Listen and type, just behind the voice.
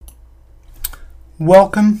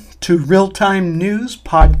Welcome to Real-Time News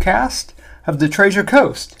Podcast of the Treasure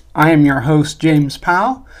Coast. I am your host, James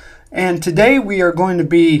Powell, and today we are going to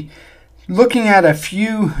be looking at a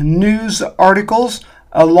few news articles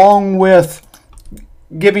along with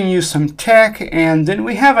giving you some tech, and then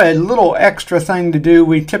we have a little extra thing to do.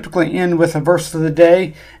 We typically end with a verse of the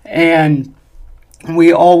day, and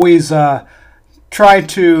we always try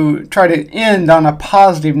to end on a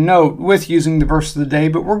positive note with using the verse of the day,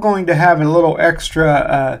 but we're going to have a little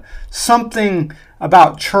extra something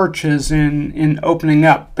about churches in opening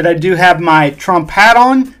up. But I do have my Trump hat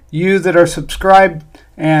on. You that are subscribed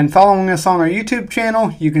and following us on our YouTube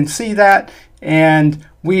channel, you can see that, and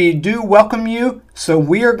we do welcome you. So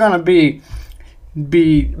we are going to be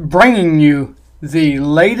bringing you the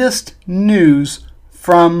latest news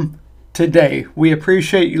from today. We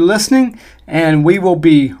appreciate you listening, and we will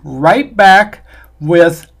be right back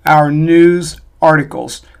with our news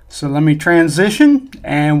articles. So let me transition,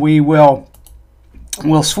 and we'll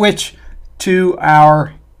switch to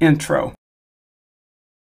our intro.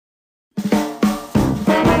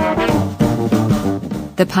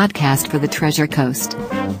 The podcast for the Treasure Coast.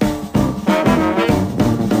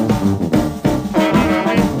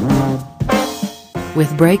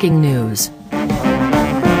 With breaking news.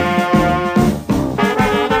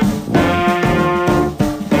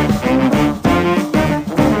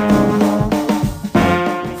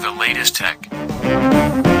 Tech.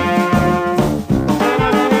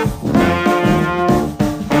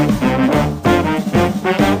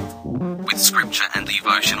 With scripture and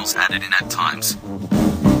devotionals added in at times.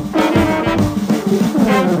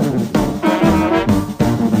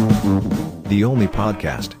 The only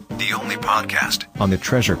podcast on the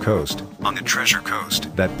Treasure Coast,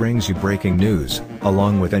 that brings you breaking news,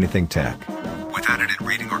 along with anything tech. With edited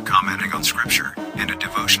reading or commenting on scripture, and a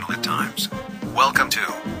devotional at times. Welcome to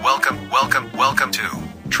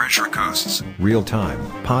Treasure Coast's Real-Time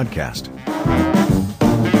Podcast.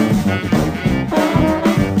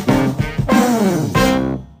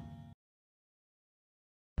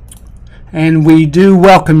 And we do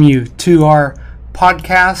welcome you to our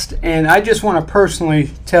podcast, and I just want to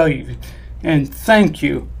personally tell you and thank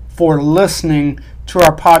you for listening to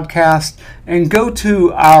our podcast, and go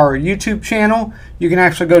to our YouTube channel. You can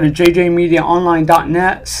actually go to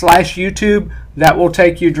jjmediaonline.net/YouTube. That will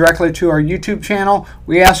take you directly to our YouTube channel.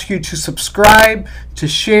 We ask you to subscribe, to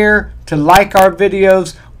share, to like our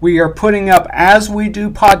videos. We are putting up, as we do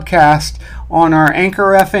podcast on our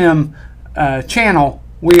Anchor FM channel,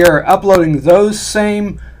 we are uploading those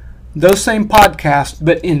same podcasts,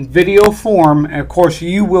 but in video form. And of course,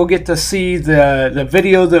 you will get to see the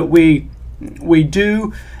video that we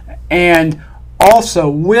do, and also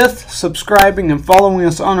with subscribing and following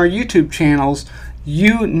us on our YouTube channels,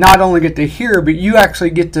 you not only get to hear, but you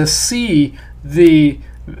actually get to see the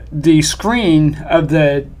screen of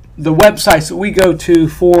the websites that we go to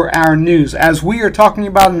for our news. As we are talking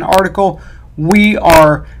about an article, we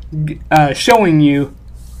are showing you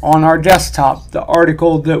on our desktop the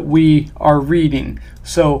article that we are reading.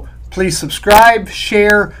 So please subscribe,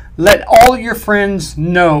 share, let all your friends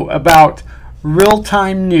know about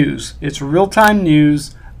real-time news. It's real-time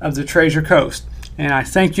news of the Treasure Coast. And I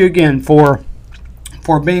thank you again for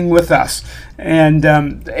being with us. And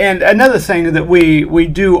another thing that we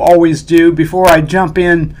do always do, before I jump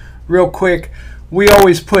in real quick, we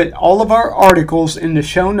always put all of our articles in the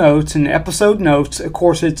show notes and episode notes. Of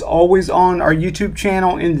course, it's always on our YouTube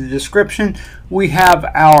channel in the description. We have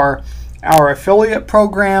our affiliate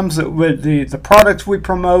programs, with the products we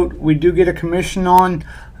promote, we do get a commission on,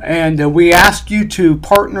 and we ask you to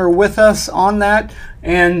partner with us on that.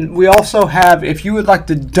 And we also have, if you would like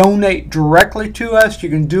to donate directly to us, you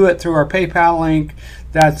can do it through our PayPal link.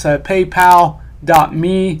 That's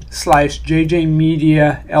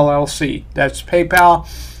paypal.me/JJMediaLLC. That's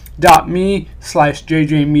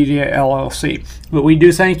paypal.me/JJMediaLLC. But we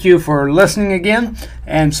do thank you for listening again.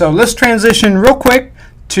 And so let's transition real quick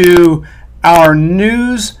to our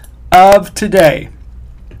news of today.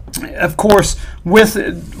 Of course,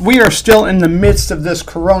 we are still in the midst of this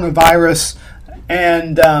coronavirus,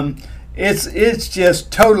 and it's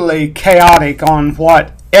just totally chaotic on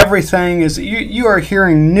what everything is. You are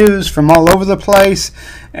hearing news from all over the place,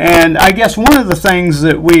 and I guess one of the things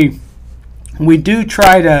that we do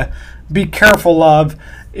try to be careful of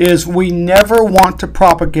is we never want to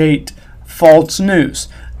propagate false news.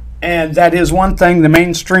 And that is one thing the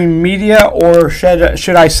mainstream media, or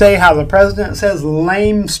should I say how the president says,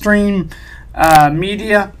 lamestream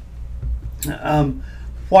media,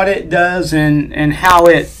 what it does and how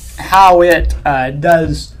it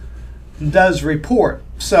does report.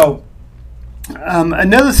 So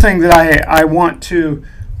Another thing that I want to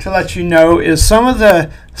let you know is some of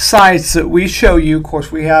the sites that we show you. Of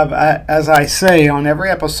course, we have, as I say on every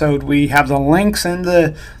episode, we have the links in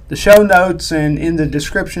the show notes and in the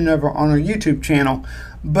description on our YouTube channel.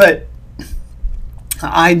 But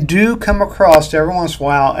I do come across every once in a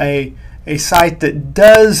while a site that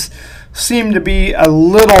does seem to be a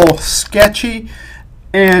little sketchy,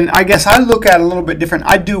 and I guess I look at it a little bit different.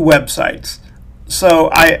 I do websites, so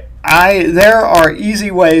there are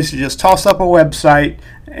easy ways to just toss up a website,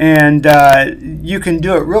 and you can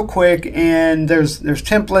do it real quick, and there's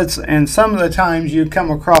templates, and some of the times you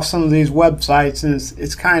come across some of these websites and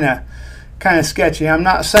it's kind of sketchy. I'm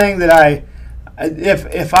not saying that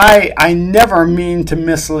I never mean to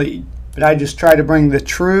mislead, but I just try to bring the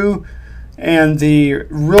true and the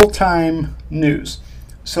real-time news.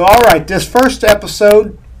 So all right, this first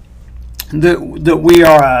episode that we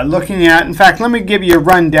are looking at, in fact, let me give you a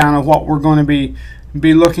rundown of what we're going to be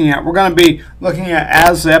looking at. We're going to be looking at,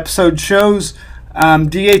 as the episode shows,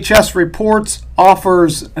 DHS report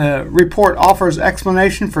offers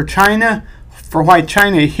explanation for why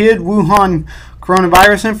China hid Wuhan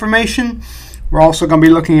coronavirus information. We're also going to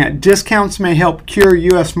be looking at discounts may help cure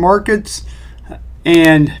U.S. markets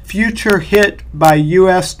and future hit by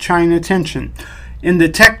U.S.-China tension. In the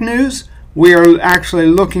tech news, we are actually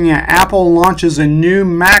looking at Apple launches a new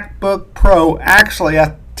MacBook Pro. Actually,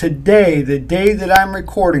 today, the day that I'm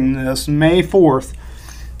recording this, May 4th,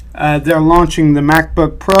 they're launching the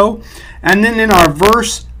MacBook Pro. And then in our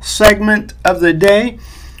verse segment of the day,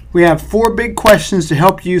 we have 4 big questions to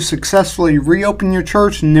help you successfully reopen your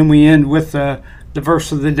church, and then we end with the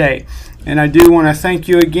verse of the day. And I do want to thank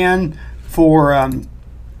you again for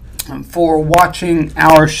watching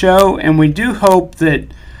our show, and we do hope that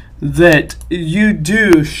you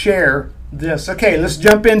do share this. Okay, let's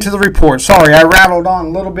jump into the report. Sorry, I rattled on a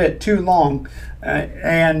little bit too long,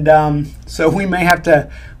 so we may have to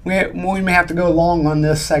go long on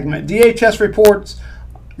this segment. DHS report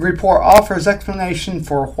offers explanation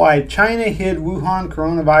for why China hid Wuhan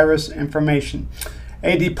coronavirus information.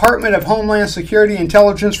 A Department of Homeland Security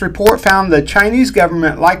intelligence report found the Chinese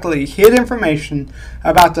government likely hid information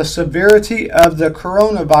about the severity of the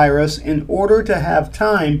coronavirus in order to have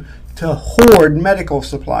time to hoard medical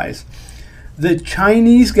supplies. The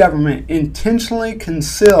Chinese government intentionally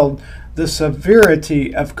concealed the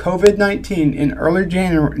severity of COVID-19 in early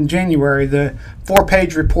January, the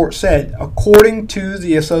 4-page report said, according to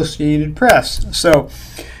the Associated Press. So,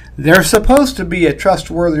 they're supposed to be a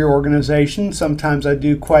trustworthy organization. Sometimes I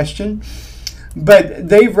do question. But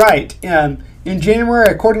they write, in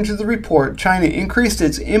January, according to the report, China increased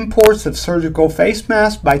its imports of surgical face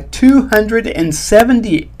masks by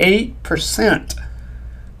 278%.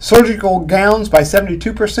 Surgical gowns by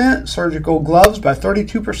 72%, surgical gloves by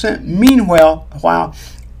 32%. Meanwhile,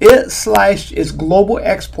 it slashed its global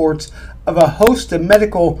exports of a host of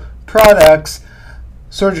medical products,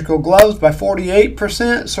 surgical gloves by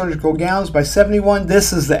 48%, surgical gowns by 71%.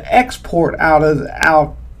 This is the export out of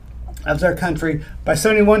their country by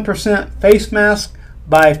 71%, face masks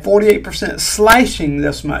by 48%, slashing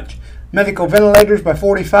this much. Medical ventilators by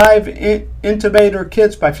 45%, intubator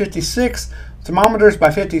kits by 56%, thermometers by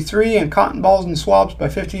 53%, and cotton balls and swabs by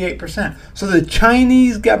 58%. So the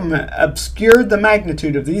Chinese government obscured the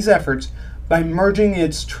magnitude of these efforts by merging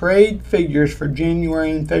its trade figures for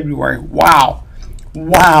January and February. Wow.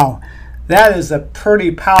 That is a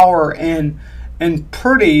pretty power and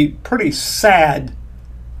pretty sad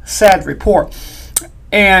report.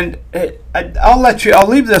 And I'll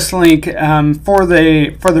leave this link for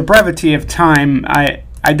the brevity of time. I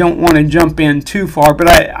don't want to jump in too far, but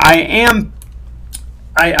I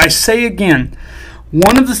say again,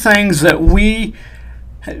 one of the things that we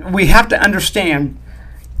have to understand,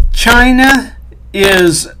 China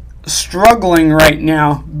is struggling right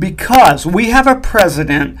now because we have a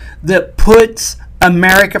president that puts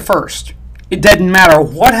America first. It doesn't matter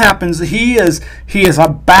what happens. He is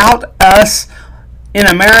about us in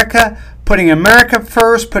America, putting America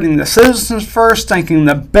first, putting the citizens first, thinking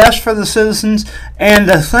the best for the citizens. And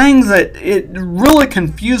the thing that it really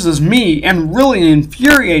confuses me and really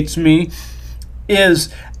infuriates me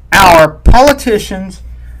is our politicians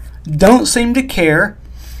don't seem to care.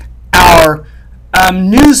 Our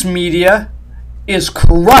news media is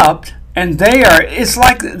corrupt, and it's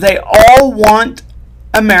like they all want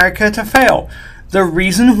America to fail. The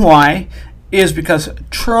reason why is because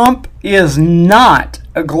Trump is not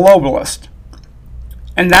a globalist.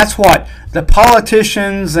 And that's what the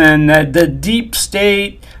politicians and the deep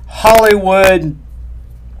state, Hollywood,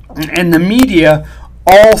 and the media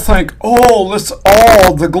all think, oh, let's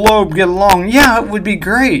all, the globe, get along. Yeah, it would be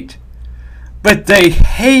great. But they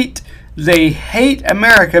hate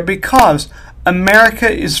America because America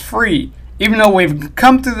is free. Even though we've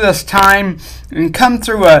come through this time and come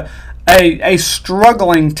through a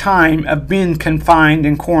struggling time of being confined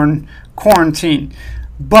in quarantine,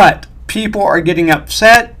 but people are getting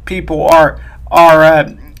upset. People are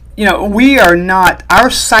we are not, our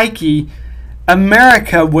psyche,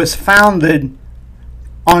 America was founded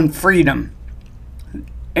on freedom.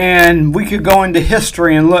 And we could go into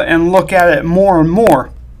history and look at it more and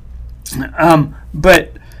more.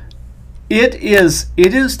 But it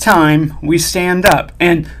is time we stand up.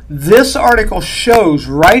 And this article shows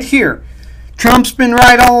right here, Trump's been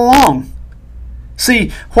right all along.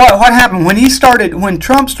 See, what happened when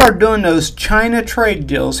Trump started doing those China trade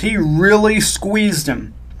deals, he really squeezed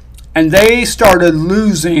them. And they started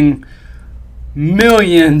losing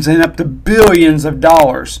millions and up to billions of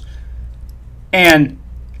dollars. And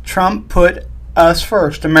Trump put us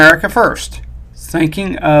first, America first,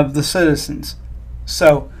 thinking of the citizens.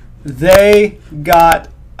 So they got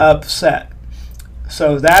upset.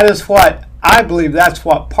 So that is what I believe, that's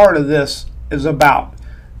what part of this is about.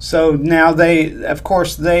 So now they have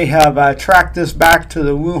tracked this back to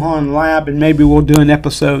the Wuhan lab, and maybe we'll do an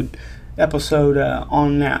episode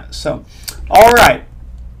on that. So, all right,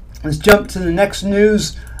 let's jump to the next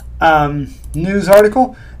news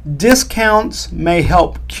article. Discounts may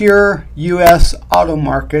help cure U.S. auto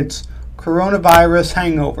market's coronavirus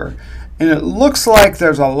hangover. And it looks like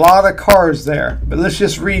there's a lot of cars there. But let's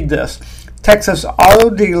just read this. Texas auto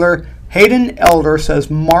dealer Hayden Elder says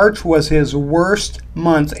March was his worst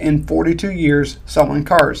month in 42 years selling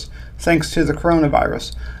cars, thanks to the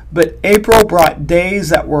coronavirus. But April brought days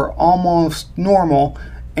that were almost normal,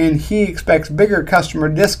 and he expects bigger customer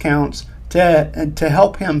discounts to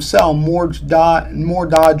help him sell more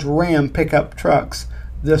Dodge Ram pickup trucks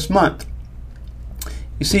this month.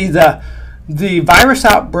 You see, the virus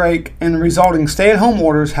outbreak and the resulting stay-at-home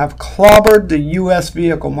orders have clobbered the U.S.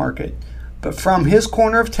 vehicle market. But from his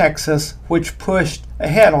corner of Texas, which pushed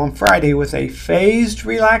ahead on Friday with a phased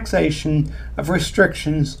relaxation of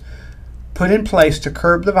restrictions put in place to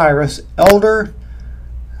curb the virus, Elder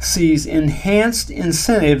sees enhanced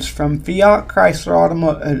incentives from Fiat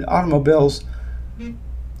Chrysler automobiles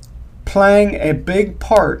playing a big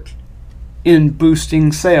part in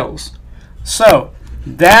boosting sales. So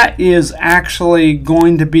that is actually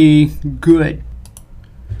going to be good.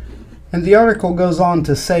 And the article goes on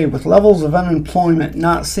to say, with levels of unemployment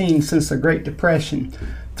not seen since the Great Depression,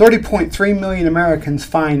 30.3 million Americans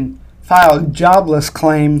filed jobless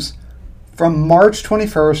claims from March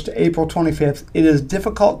 21st to April 25th. It is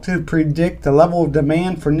difficult to predict the level of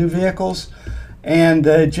demand for new vehicles. And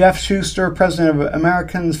Jeff Schuster, president of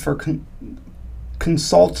Americans for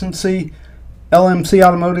Consultancy, LMC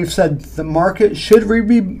Automotive, said the market should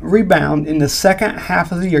rebound in the second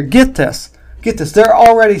half of the year. Get this. They're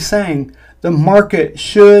already saying the market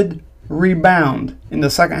should rebound in the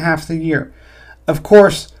second half of the year. Of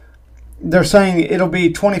course, they're saying it'll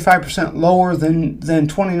be 25% lower than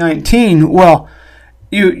 2019. Well,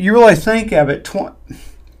 you really think of it.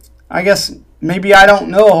 I guess maybe I don't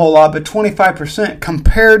know a whole lot, but 25%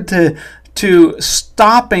 compared to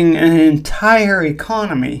stopping an entire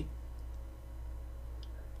economy.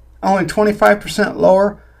 Only 25%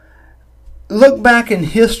 lower. Look back in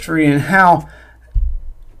history and how,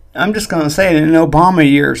 I'm just going to say it, in Obama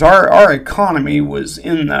years, our economy was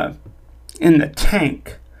in the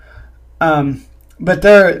tank. But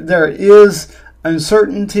there is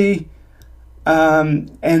uncertainty,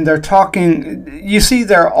 and they're talking. You see,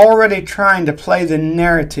 they're already trying to play the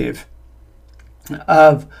narrative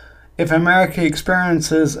of if America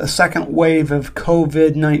experiences a second wave of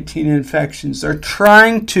COVID-19 infections. They're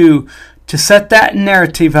trying to set that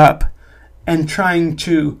narrative up and trying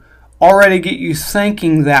to already get you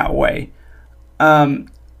thinking that way.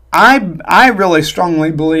 I really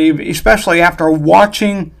strongly believe, especially after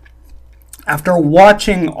watching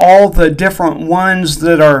all the different ones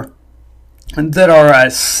that are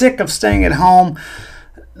sick of staying at home.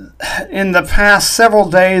 In the past several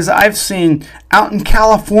days, I've seen out in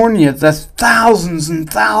California the thousands and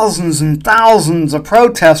thousands and thousands of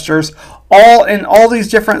protesters all in all these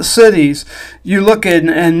different cities. You look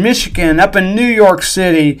in Michigan, up in New York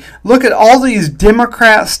City, look at all these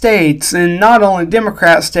Democrat states, and not only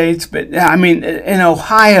Democrat states, but I mean in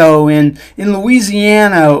Ohio, in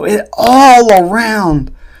Louisiana, all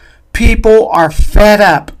around. People are fed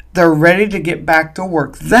up. They're ready to get back to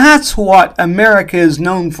work. That's what America is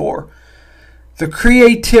known for. The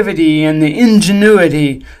creativity and the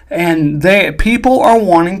ingenuity, and people are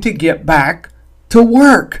wanting to get back to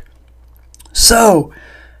work. So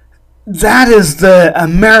that is the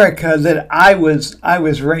America that I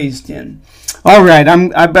was raised in. All right,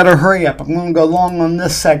 I better hurry up. I'm going to go long on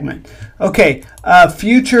this segment. Okay,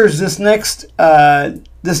 futures. This next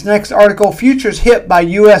article: futures hit by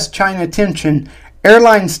U.S.-China tension.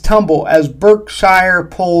 Airlines tumble as Berkshire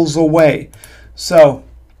pulls away. So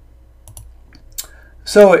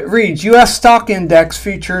it reads: U.S. stock index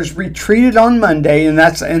futures retreated on Monday, and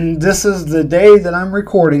this is the day that I'm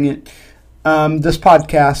recording it. This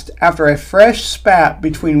podcast, after a fresh spat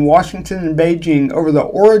between Washington and Beijing over the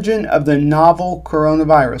origin of the novel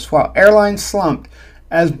coronavirus, while airlines slumped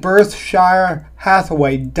as Berkshire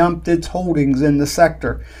Hathaway dumped its holdings in the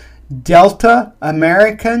sector. Delta,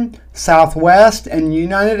 American, Southwest, and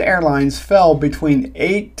United Airlines fell between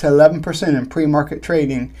 8 to 11% in pre-market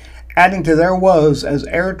trading, adding to their woes as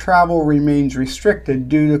air travel remains restricted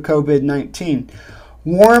due to COVID-19.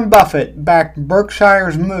 Warren Buffett backed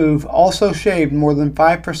Berkshire's move, also shaved more than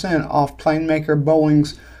 5% off planemaker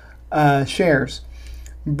Boeing's shares.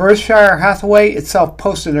 Berkshire Hathaway itself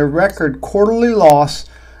posted a record quarterly loss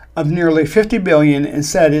of nearly $50 billion and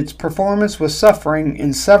said its performance was suffering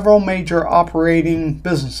in several major operating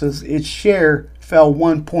businesses. Its share fell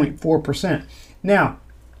 1.4%. Now,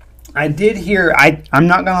 I did hear, I'm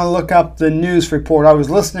not going to look up the news report. I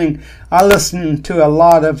listened to a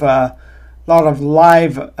lot of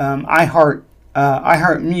live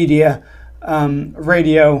iHeartMedia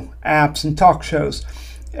radio apps and talk shows,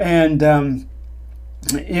 and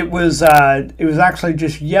it was actually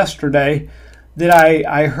just yesterday that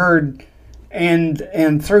I heard,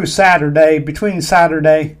 and through Saturday, between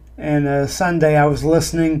Saturday and Sunday, I was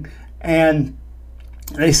listening, and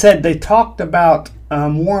they talked about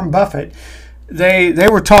Warren Buffett. They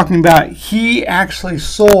were talking about he actually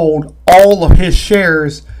sold all of his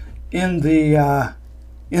shares in the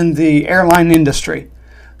airline industry.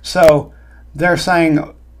 So they're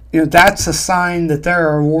saying, that's a sign that there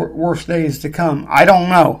are worse days to come. I don't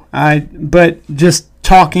know. But just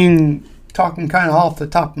talking kind of off the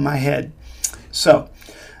top of my head. So,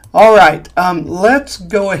 all right, let's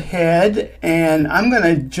go ahead, and I'm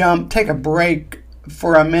going to take a break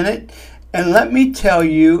for a minute, and let me tell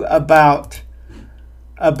you about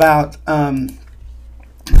let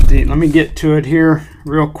me get to it here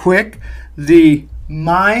real quick. The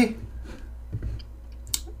My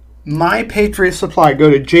Patriot Supply. Go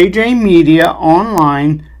to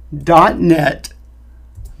jjmediaonline.net.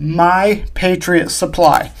 My Patriot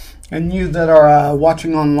Supply. And you that are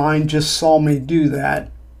watching online just saw me do that.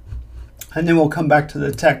 And then we'll come back to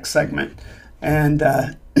the tech segment. And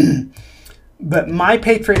but My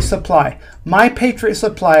Patriot Supply. My Patriot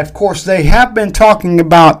Supply, of course, they have been talking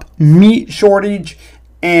about meat shortage,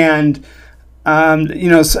 and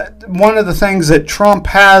one of the things that Trump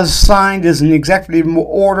has signed is an executive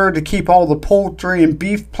order to keep all the poultry and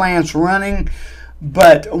beef plants running.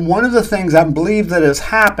 But one of the things I believe that is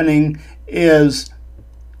happening is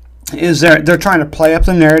they're trying to play up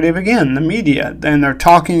the narrative again, the media, and they're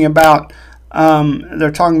talking about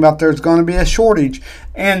there's going to be a shortage.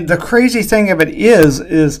 And the crazy thing of it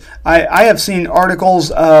is I have seen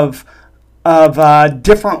articles of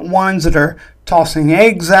different ones that are tossing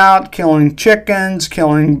eggs out, killing chickens,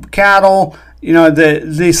 killing cattle.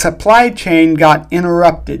 The supply chain got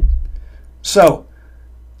interrupted. So,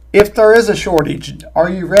 if there is a shortage, are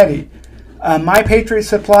you ready? My Patriot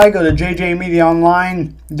Supply, go to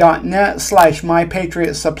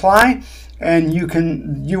jjmediaonline.net/mypatriotsupply, and you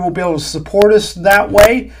will be able to support us that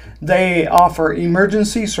way. They offer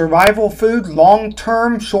emergency survival food,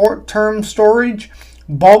 long-term, short-term storage,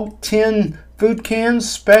 bulk tin food cans,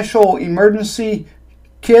 special emergency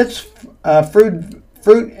kits, fruit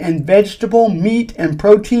and vegetable, meat and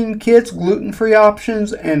protein kits, gluten-free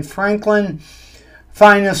options, and Franklin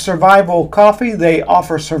Finest Survival Coffee. They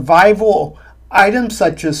offer survival items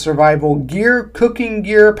such as survival gear, cooking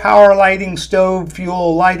gear, power lighting, stove,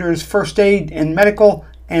 fuel, lighters, first aid and medical,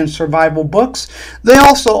 and survival books. They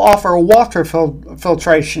also offer water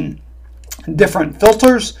filtration, different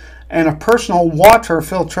filters, and a personal water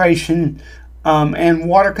filtration and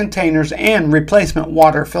water containers and replacement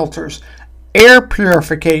water filters. Air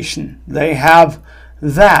purification, they have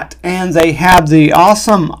that, and they have the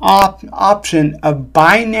awesome option of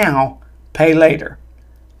buy now, pay later.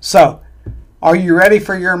 So, are you ready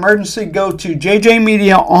for your emergency? Go to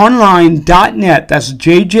jjmediaonline.net. That's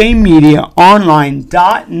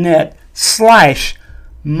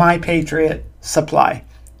jjmediaonline.net/mypatriotsupply.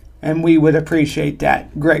 And we would appreciate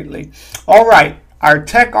that greatly. All right, our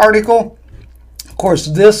tech article. Of course,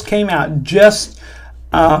 this came out just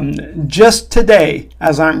today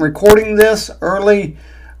as I'm recording this earlier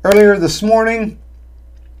this morning.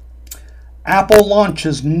 Apple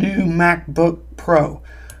launches new MacBook Pro.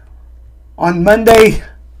 On Monday,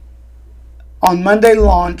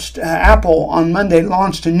 Apple on Monday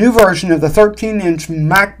launched a new version of the 13-inch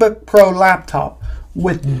MacBook Pro laptop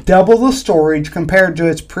with double the storage compared to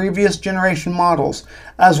its previous generation models,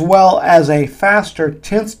 as well as a faster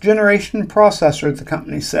 10th generation processor, the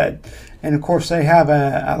company said. And of course, they have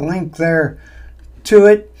a link there to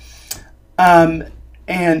it. And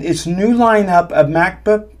its new lineup of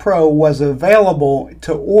MacBook Pro was available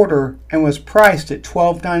to order and was priced at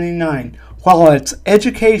 $12.99, while its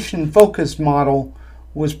education-focused model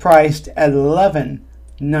was priced at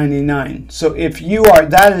 $11.99. So if you are,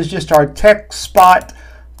 that is just our tech spot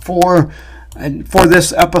for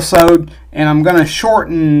this episode, and I'm going to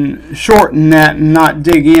shorten that and not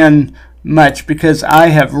dig in much because I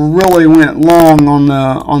have really went long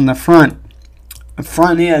on the front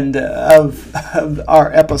end of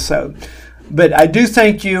our episode. But I do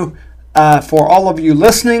thank you for all of you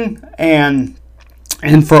listening and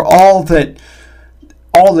for all the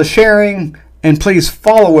sharing, and please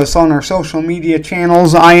follow us on our social media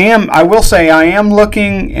channels. I will say I am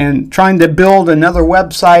looking and trying to build another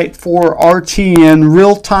website for RTN,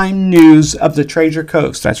 Real-Time News of the Treasure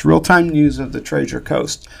Coast. That's Real-Time News of the Treasure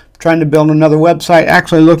Coast. Trying to build another website,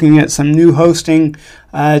 actually looking at some new hosting,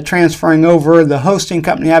 transferring over the hosting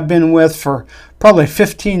company I've been with for probably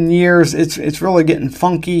 15 years. It's really getting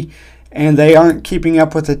funky, and they aren't keeping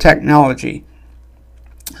up with the technology.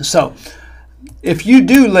 So if you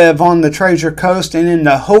do live on the Treasure Coast and in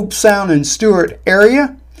the Hope Sound and Stewart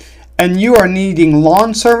area, and you are needing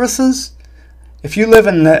lawn services, if you live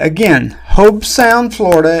in again, Hope Sound,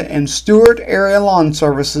 Florida, and Stewart area lawn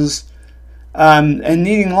services, and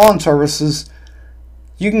needing lawn services,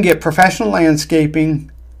 you can get professional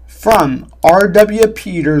landscaping from R.W.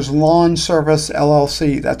 Peters Lawn Service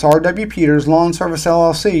LLC. That's R.W. Peters Lawn Service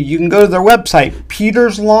LLC. You can go to their website,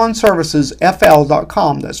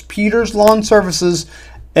 peterslawnservicesfl.com. That's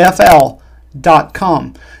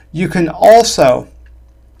peterslawnservicesfl.com. You can also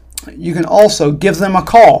give them a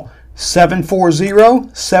call,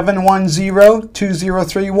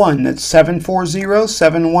 740-710-2031. That's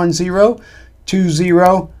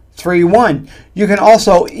 740-710-2031. You can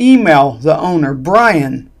also email the owner,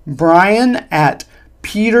 Brian at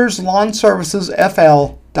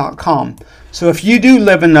peterslawnservicesfl.com. So if you do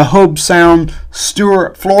live in the Hobe Sound,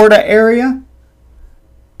 Stewart, Florida area,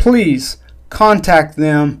 please contact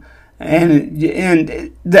them.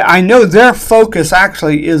 I know their focus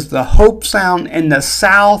actually is the Hope Sound and the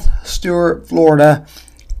South Stewart, Florida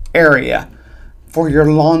area for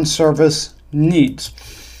your lawn service needs.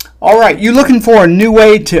 All right, you looking for a new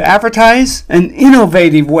way to advertise? An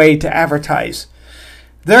innovative way to advertise?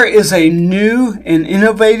 There is a new and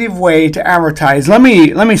innovative way to advertise. Let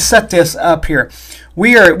me set this up here.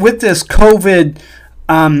 We are with this COVID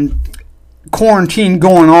quarantine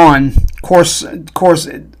going on. Of course,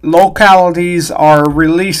 localities are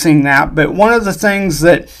releasing that, but one of the things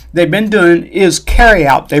that they've been doing is carry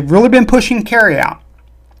out. They've really been pushing carry out.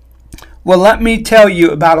 Well, let me tell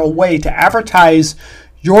you about a way to advertise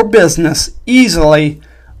your business easily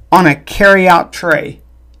on a carry out tray.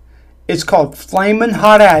 It's called Flamin'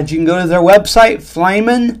 Hot Ads. You can go to their website,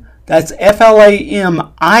 Flamin', that's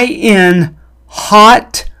FLAMIN,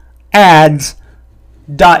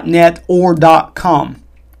 hotads.net or .com.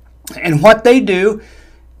 And what they do,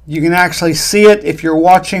 you can actually see it if you're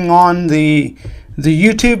watching on the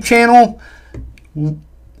YouTube channel.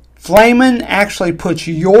 Flamin' actually puts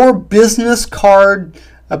your business card,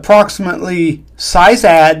 approximately size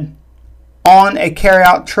ad, on a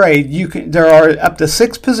carry-out tray. There are up to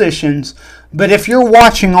 6 positions, but if you're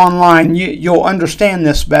watching online, you'll understand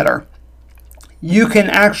this better. You can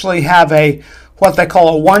actually have what they call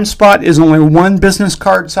a one spot is only one business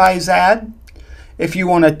card size ad. If you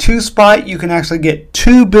want a 2 spot, you can actually get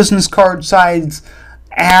 2 business card size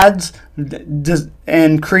ads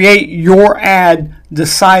and create your ad the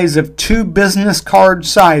size of 2 business card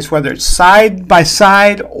size, whether it's side by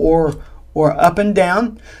side or up and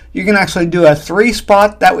down. You can actually do a 3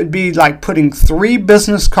 spot. That would be like putting 3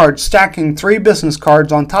 business cards, stacking 3 business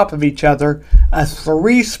cards on top of each other. A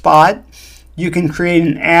 3 spot, you can create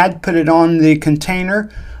an ad, put it on the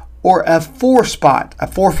container, or a 4 spot. A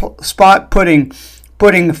 4 spot, putting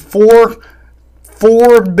 4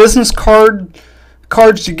 business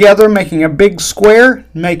cards together, making a big square,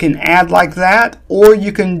 make an ad like that. Or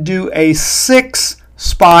you can do a 6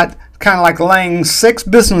 spot, kind of like laying 6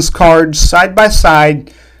 business cards side by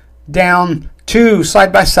side, down 2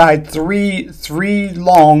 side by side, 3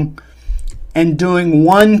 long, and doing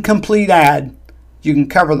 1 complete ad. You can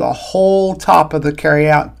cover the whole top of the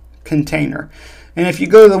carryout container. And if you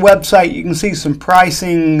go to the website, you can see some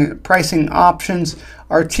pricing options.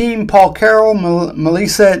 Our team, Paul Carroll,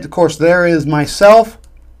 Melissa, of course, there is myself.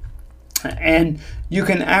 And you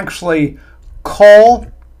can actually call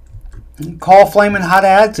Flamin' Hot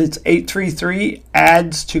Ads. It's 833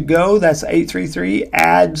 ads to go. That's 833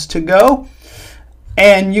 ads to go.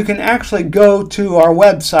 And you can actually go to our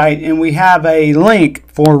website, and we have a link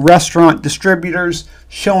for restaurant distributors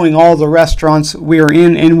showing all the restaurants we are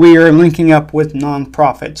in, and we are linking up with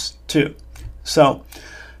nonprofits too. So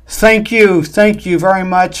thank you very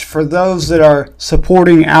much for those that are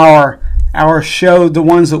supporting our show, the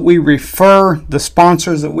ones that we refer, the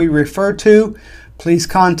sponsors that we refer to. Please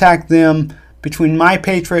contact them between My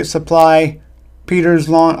Patriot Supply, Peters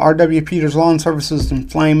Lawn, RW Peters Lawn Services, and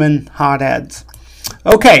Flamin' Hot Ads.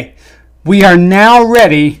 Okay, we are now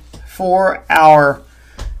ready for our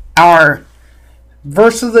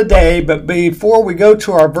verse of the day, but before we go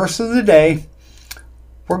to our verse of the day,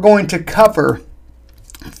 we're going to cover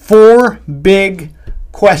 4 big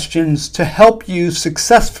questions to help you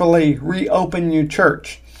successfully reopen your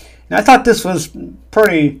church. And I thought this was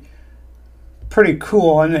pretty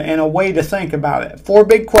cool and a way to think about it. 4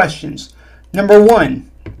 big questions. Number 1,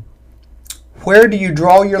 where do you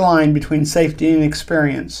draw your line between safety and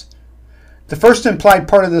experience? The first implied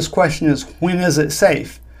part of this question is, when is it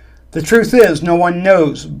safe? The truth is, no one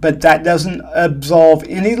knows, but that doesn't absolve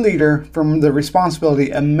any leader from the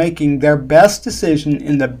responsibility of making their best decision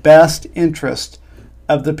in the best interest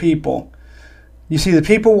of the people. You see, the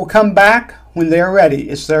people will come back when they are ready.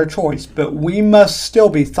 It's their choice, but we must still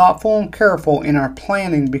be thoughtful and careful in our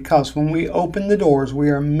planning, because when we open the doors,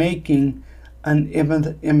 we are making an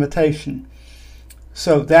invitation.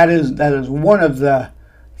 So that is one of the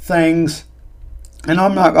things, and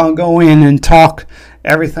I'm not going to go in and talk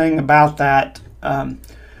everything about that.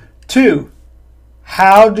 2,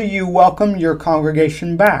 how do you welcome your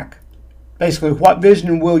congregation back? Basically, what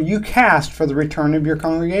vision will you cast for the return of your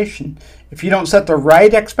congregation? If you don't set the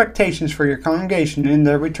right expectations for your congregation in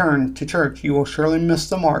their return to church, you will surely miss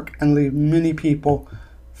the mark and leave many people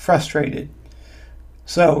frustrated.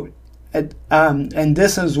 So, and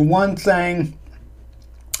this is one thing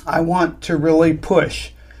I want to really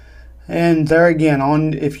push. And there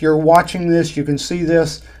again, if you're watching this, you can see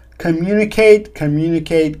this. Communicate.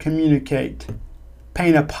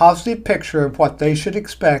 Paint a positive picture of what they should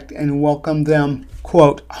expect and welcome them,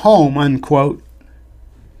 quote, home, unquote,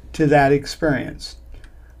 to that experience.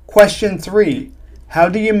 Question 3, how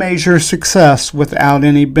do you measure success without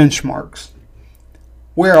any benchmarks?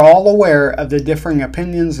 We're all aware of the differing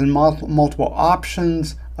opinions and multiple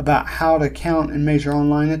options about how to count and measure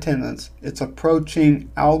online attendance. It's approaching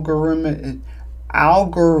algorithmic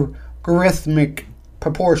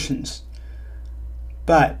proportions.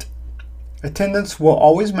 But attendance will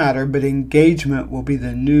always matter, but engagement will be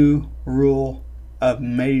the new rule of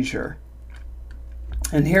measure.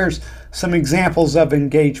 And here's some examples of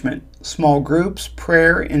engagement. Small groups,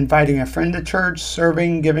 prayer, inviting a friend to church,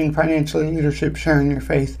 serving, giving financial leadership, sharing your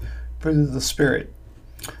faith through the Spirit.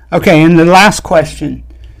 Okay, and the last question.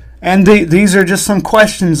 And these are just some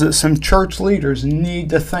questions that some church leaders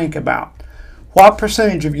need to think about. What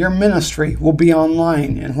percentage of your ministry will be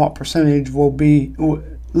online, and what percentage will be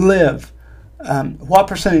live? What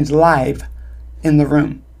percentage live in the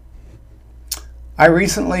room? I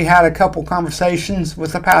recently had a couple conversations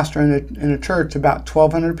with a pastor in a church, about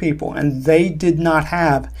 1,200 people, and they did not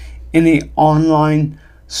have any online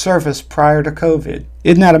service prior to COVID.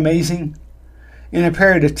 Isn't that amazing? In a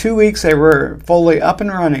period of 2 weeks, they were fully up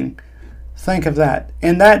and running. Think of that.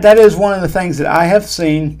 And that is one of the things that I have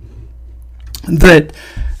seen and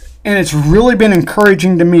it's really been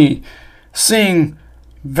encouraging to me, seeing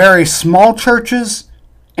very small churches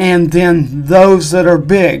and then those that are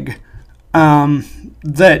big,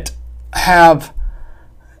 that have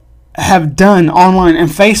done online and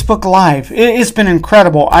Facebook Live. It's been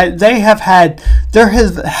incredible. There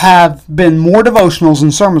have been more devotionals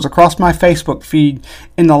and sermons across my Facebook feed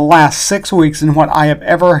in the last 6 weeks than what I have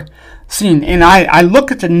ever seen. And I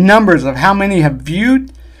look at the numbers of how many have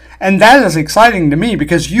viewed, and that is exciting to me,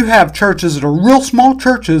 because you have churches that are real small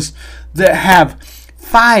churches that have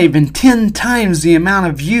 5 and 10 times the amount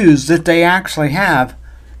of views that they actually have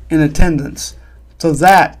in attendance. So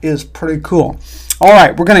that is pretty cool. All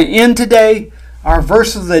right, we're going to end today. Our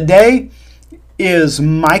verse of the day is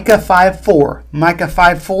Micah 5:4. Micah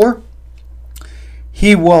 5:4.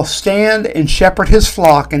 He will stand and shepherd his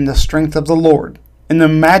flock in the strength of the Lord, in the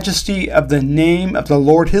majesty of the name of the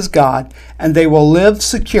Lord his God, and they will live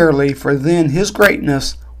securely, for then his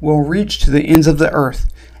greatness will reach to the ends of the earth,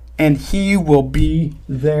 and he will be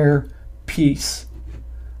their peace.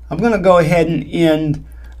 I'm going to go ahead and end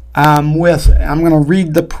I'm going to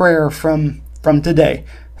read the prayer from today.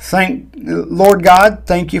 Lord God,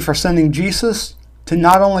 thank you for sending Jesus to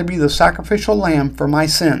not only be the sacrificial lamb for my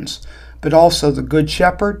sins, but also the good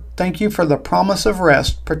shepherd. Thank you for the promise of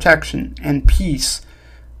rest, protection, and peace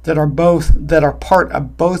that are part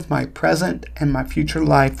of both my present and my future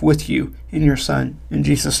life with you in your Son. In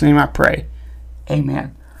Jesus' name I pray.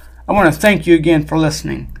 Amen. I want to thank you again for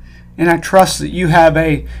listening. And I trust that you have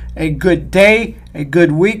a good day, a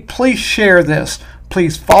good week. Please share this.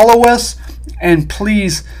 Please follow us, and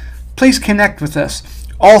please connect with us.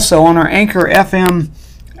 Also, on our Anchor FM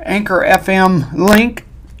link,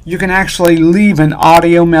 you can actually leave an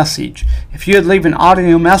audio message. If you'd leave an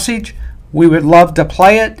audio message, we would love to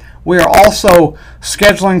play it. We are also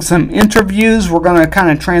scheduling some interviews. We're going to kind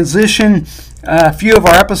of transition a few of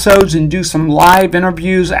our episodes and do some live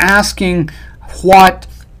interviews asking what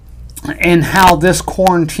and how this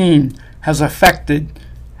quarantine has affected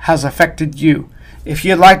you. If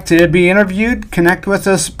you'd like to be interviewed, connect with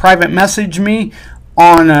us, private message me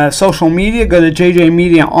on social media. Go to JJ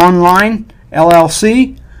Media Online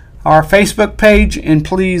LLC, our Facebook page, and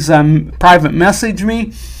please private message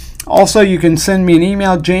me. Also, you can send me an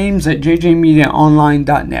email,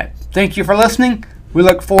 james@jjmediaonline.net. Thank you for listening. We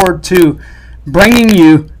look forward to bringing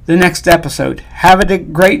you the next episode. Have a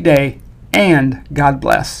great day, and God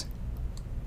bless.